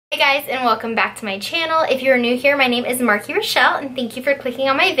guys, and welcome back to my channel. If you're new here, my name is Marki Rochelle and thank you for clicking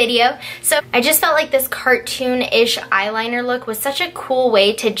on my video. So I just felt like this cartoon-ish eyeliner look was such a cool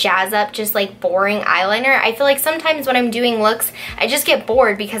way to jazz up just like boring eyeliner. I feel like sometimes when I'm doing looks, I just get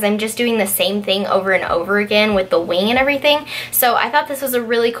bored because I'm just doing the same thing over and over again with the wing and everything. So I thought this was a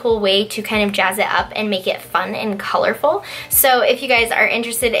really cool way to kind of jazz it up and make it fun and colorful. So if you guys are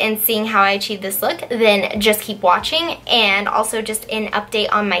interested in seeing how I achieve this look, then just keep watching. And also just an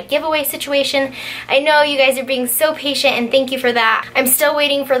update on my giveaway situation. I know you guys are being so patient and thank you for that. I'm still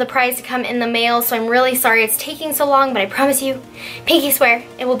waiting for the prize to come in the mail, so I'm really sorry it's taking so long, but I promise you, pinky swear,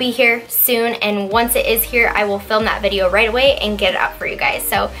 it will be here soon, and once it is here, I will film that video right away and get it up for you guys.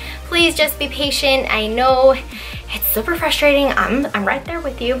 So please just be patient. I know it's super frustrating. I'm right there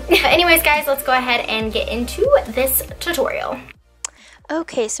with you. But anyways guys, let's go ahead and get into this tutorial.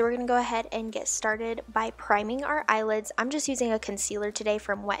 Okay, so we're going to go ahead and get started by priming our eyelids. I'm just using a concealer today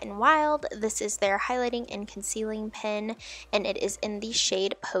from Wet n Wild. This is their highlighting and concealing pen, and it is in the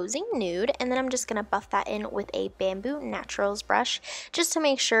shade Posing Nude. And then I'm just going to buff that in with a Bamboo Naturals brush, just to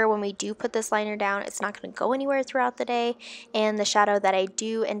make sure when we do put this liner down, it's not going to go anywhere throughout the day. And the shadow that I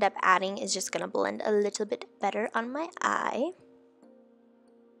do end up adding is just going to blend a little bit better on my eye.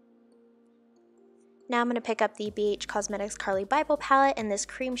 Now I'm going to pick up the BH Cosmetics Carli Bybel palette in this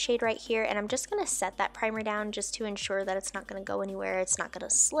cream shade right here, and I'm just going to set that primer down just to ensure that it's not going to go anywhere, it's not going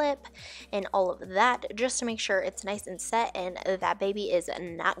to slip, and all of that, just to make sure it's nice and set and that baby is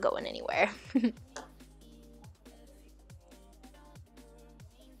not going anywhere.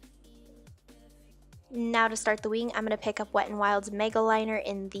 Now to start the wing, I'm going to pick up Wet n Wild's Megaliner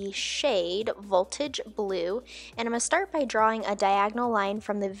in the shade Voltage Blue, and I'm going to start by drawing a diagonal line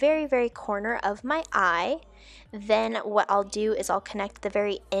from the very corner of my eye. Then what I'll do is I'll connect the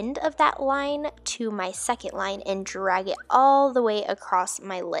very end of that line to my second line and drag it all the way across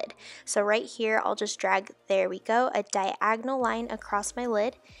my lid. So right here, I'll just drag, there we go, a diagonal line across my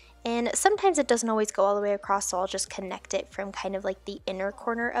lid. And sometimes it doesn't always go all the way across, so I'll just connect it from kind of like the inner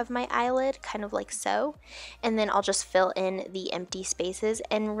corner of my eyelid, kind of like so. And then I'll just fill in the empty spaces.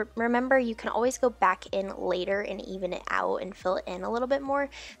 And remember, you can always go back in later and even it out and fill it in a little bit more.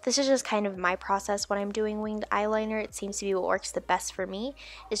 This is just kind of my process when I'm doing winged eyeliner. It seems to be what works the best for me,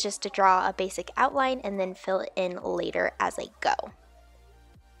 is just to draw a basic outline and then fill it in later as I go.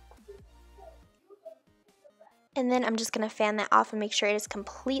 And then I'm just going to fan that off and make sure it is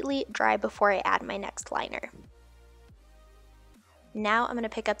completely dry before I add my next liner. Now I'm going to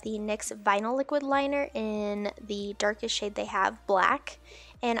pick up the NYX Vinyl Liquid Liner in the darkest shade they have, Black.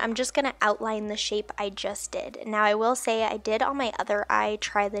 And I'm just going to outline the shape I just did. Now I will say I did on my other eye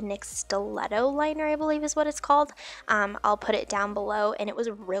try the NYX Stiletto Liner, I believe is what it's called. I'll put it down below, and it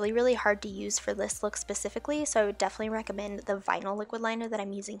was really hard to use for this look specifically, so I would definitely recommend the Vinyl Liquid Liner that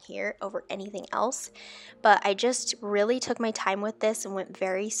I'm using here over anything else. But I just really took my time with this and went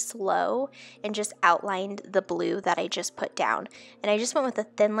very slow and just outlined the blue that I just put down. And I just went with a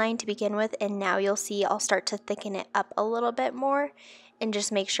thin line to begin with, and now you'll see I'll start to thicken it up a little bit more and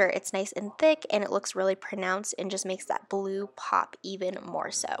just make sure it's nice and thick and it looks really pronounced and just makes that blue pop even more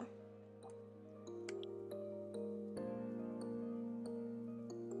so.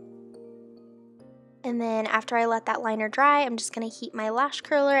 And then after I let that liner dry, I'm just going to heat my lash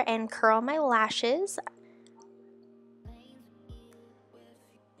curler and curl my lashes.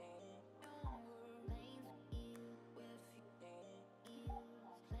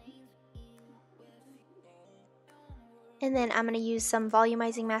 And then I'm going to use some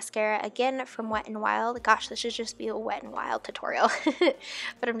volumizing mascara, again from Wet n Wild. Gosh, this should just be a Wet n Wild tutorial.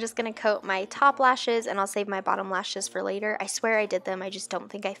 But I'm just going to coat my top lashes, and I'll save my bottom lashes for later. I swear I did them, I just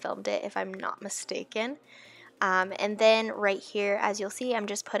don't think I filmed it if I'm not mistaken. And then right here, as you'll see, I'm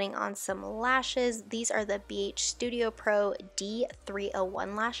just putting on some lashes. These are the BH Studio Pro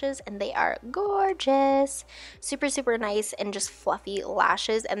D301 lashes, and they are gorgeous. Super nice and just fluffy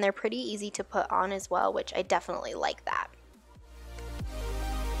lashes, and they're pretty easy to put on as well, which I definitely like that.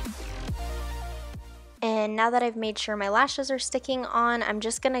 And now that I've made sure my lashes are sticking on, I'm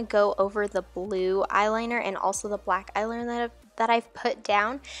just going to go over the blue eyeliner and also the black eyeliner that I've put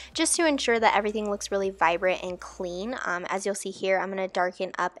down, just to ensure that everything looks really vibrant and clean. As you'll see here, I'm going to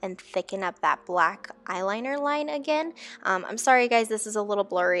darken up and thicken up that black eyeliner line again. I'm sorry guys, this is a little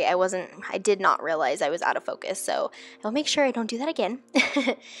blurry. I did not realize I was out of focus, so I'll make sure I don't do that again.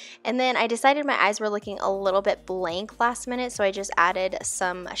 And then I decided my eyes were looking a little bit blank last minute, so I just added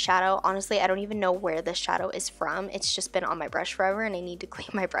some shadow. Honestly, I don't even know where this shadow is from. It's just been on my brush forever and I need to clean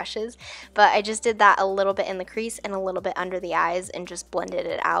my brushes. But I just did that a little bit in the crease and a little bit under the eyes and just blended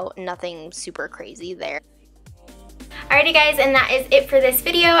it out. Nothing super crazy there. Alrighty guys, and that is it for this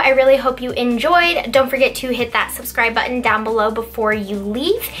video. I really hope you enjoyed. Don't forget to hit that subscribe button down below before you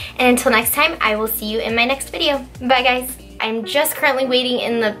leave. And until next time, I will see you in my next video. Bye guys. I'm just currently waiting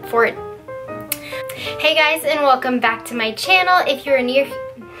for it. Hey guys, and welcome back to my channel. If you're new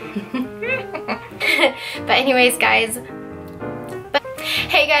but anyways guys,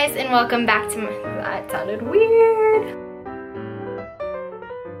 hey guys, and welcome back to my, that sounded weird.